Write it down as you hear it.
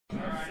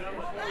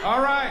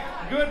All right,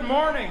 good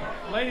morning,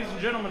 ladies and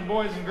gentlemen,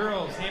 boys and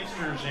girls,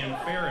 hamsters and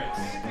ferrets,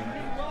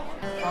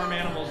 farm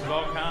animals of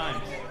all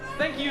kinds.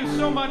 Thank you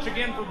so much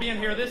again for being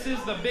here. This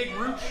is the Big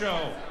Root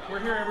Show. We're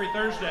here every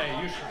Thursday.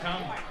 You should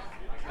come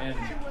and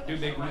do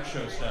Big Root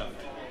Show stuff.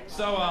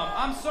 So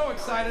I'm so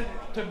excited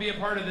to be a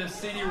part of this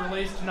CD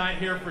release tonight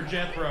here for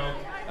Jethro.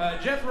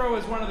 Jethro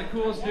is one of the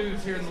coolest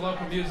dudes here in the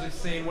local music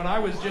scene. When I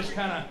was just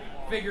kind of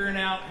figuring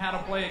out how to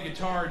play a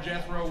guitar,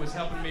 Jethro was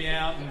helping me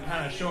out and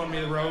kind of showing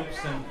me the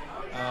ropes, and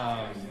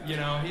you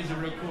know, he's a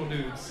real cool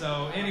dude.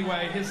 So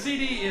anyway, his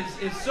CD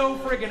is so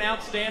friggin'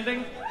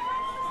 outstanding.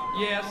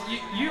 Yes,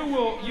 you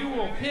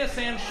will piss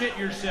and shit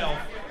yourself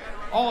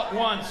all at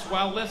once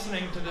while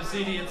listening to the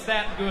CD. It's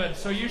that good.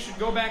 So you should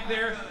go back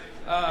there.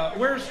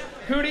 Where's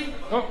Cootie?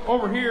 Oh,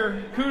 over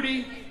here.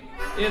 Cootie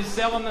is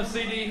selling the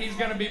CD. He's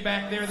going to be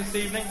back there this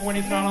evening when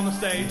he's not on the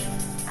stage.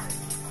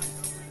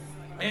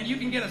 And you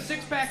can get a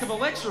 6-pack of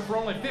Elixir for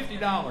only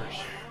 $50.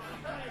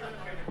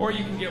 Or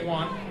you can get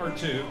one, or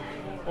two,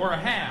 or a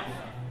half.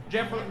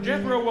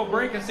 Jethro will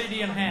break a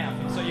CD in half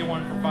and sell you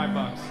one for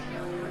 $5.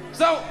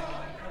 So,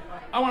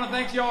 I want to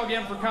thank you all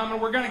again for coming.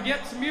 We're going to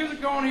get some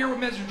music going here with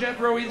Mr.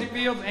 Jethro,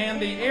 Easyfields,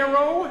 and the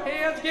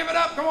Arrowheads. Give it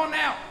up. Come on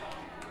now.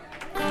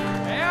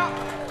 Yeah.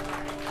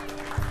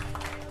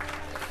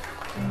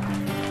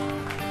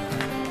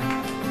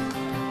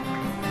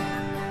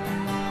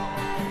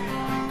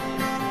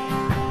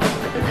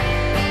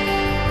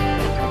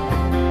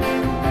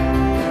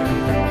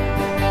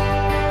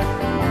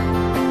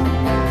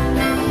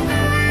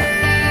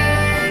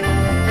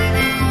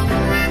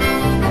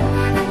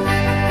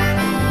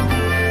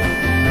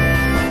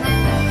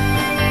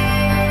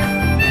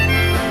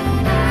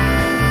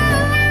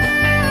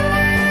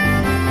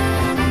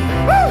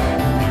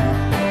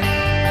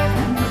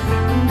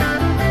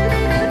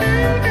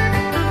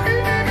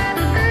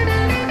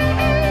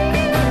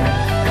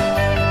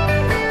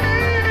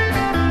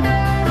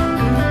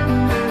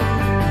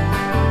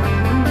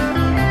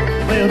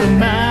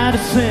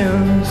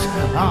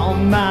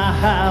 On my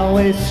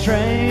highway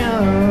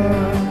strand,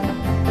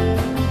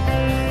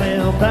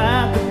 well,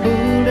 by the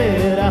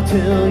bullet, I'll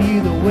tell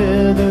you the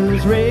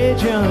weather's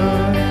raging.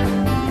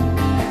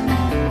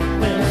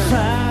 The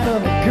sight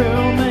of a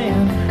girl,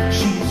 man,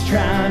 she's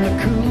trying to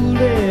cool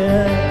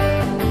it.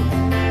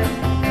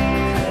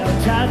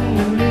 Well, tighten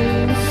the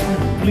noose,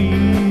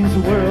 please,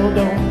 the world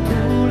don't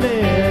pull it.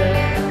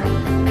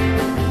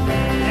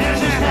 And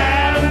she's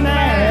howlin'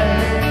 mad,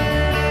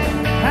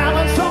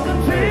 howlin'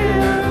 something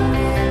fierce.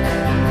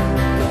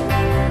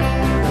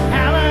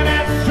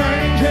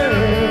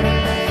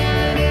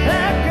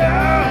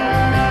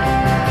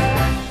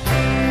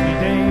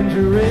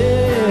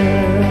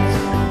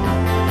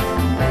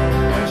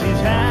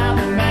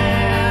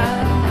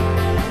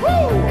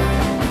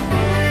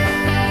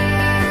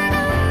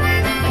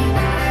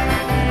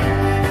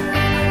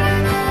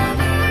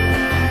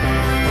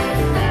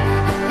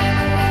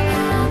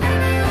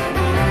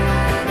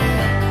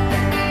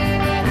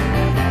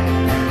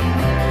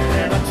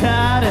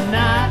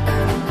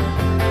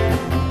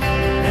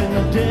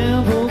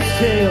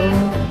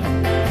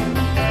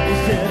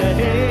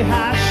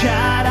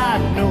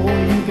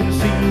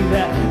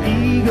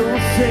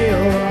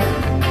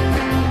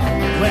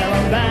 Well,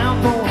 I'm bound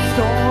for a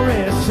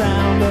story,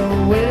 sound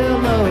of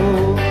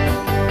willow,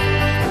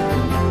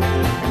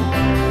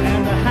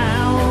 and the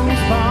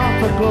hounds bark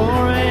for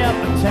glory up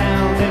in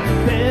town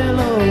and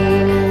billow,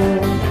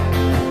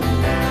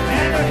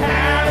 and they're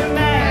howling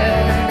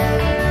mad,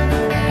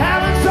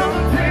 howling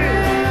something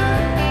fierce,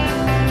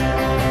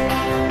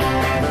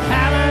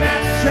 howling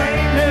at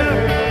stranger,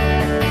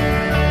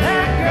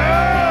 that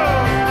girl,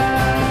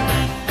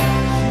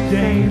 she's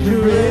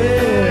dangerous.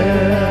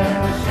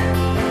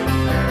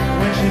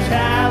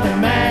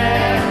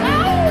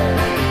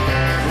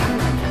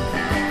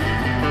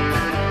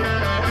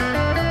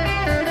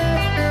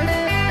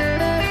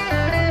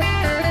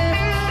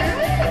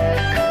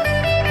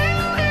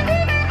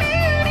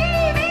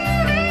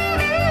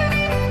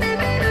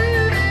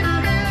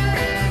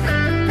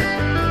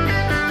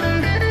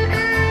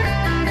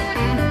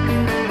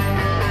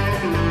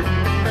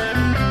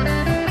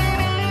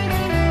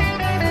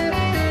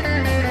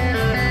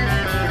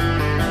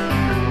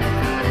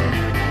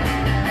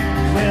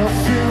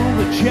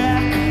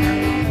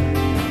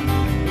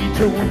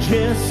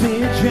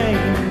 Jesse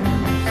James,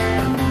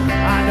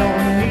 I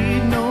don't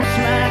need no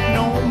slack,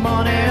 no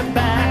money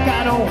back.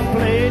 I don't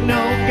play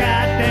no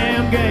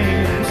goddamn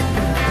games.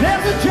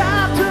 There's a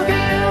job to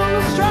get on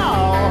the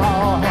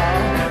straw.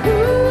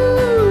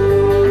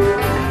 Ooh,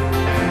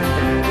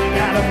 we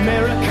got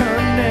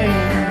American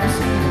names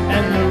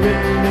and they're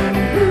written in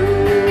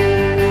blue,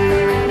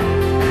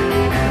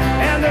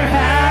 and they're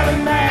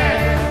having mad,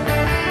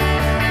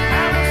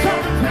 having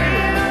something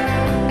real.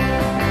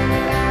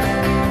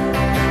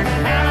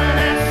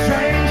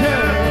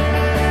 Stranger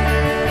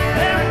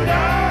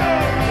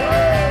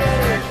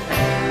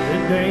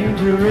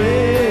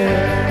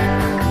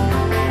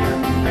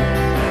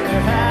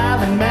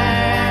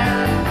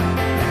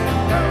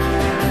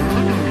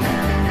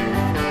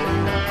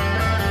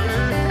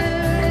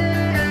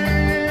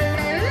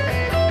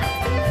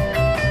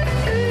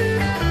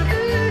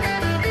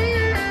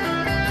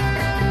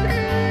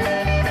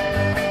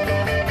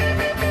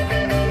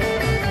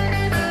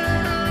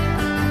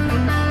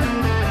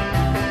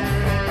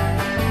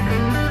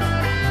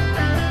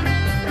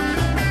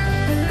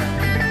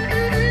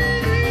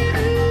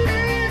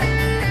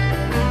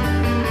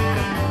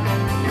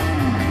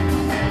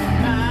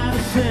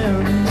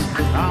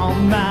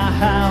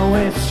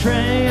this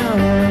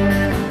train.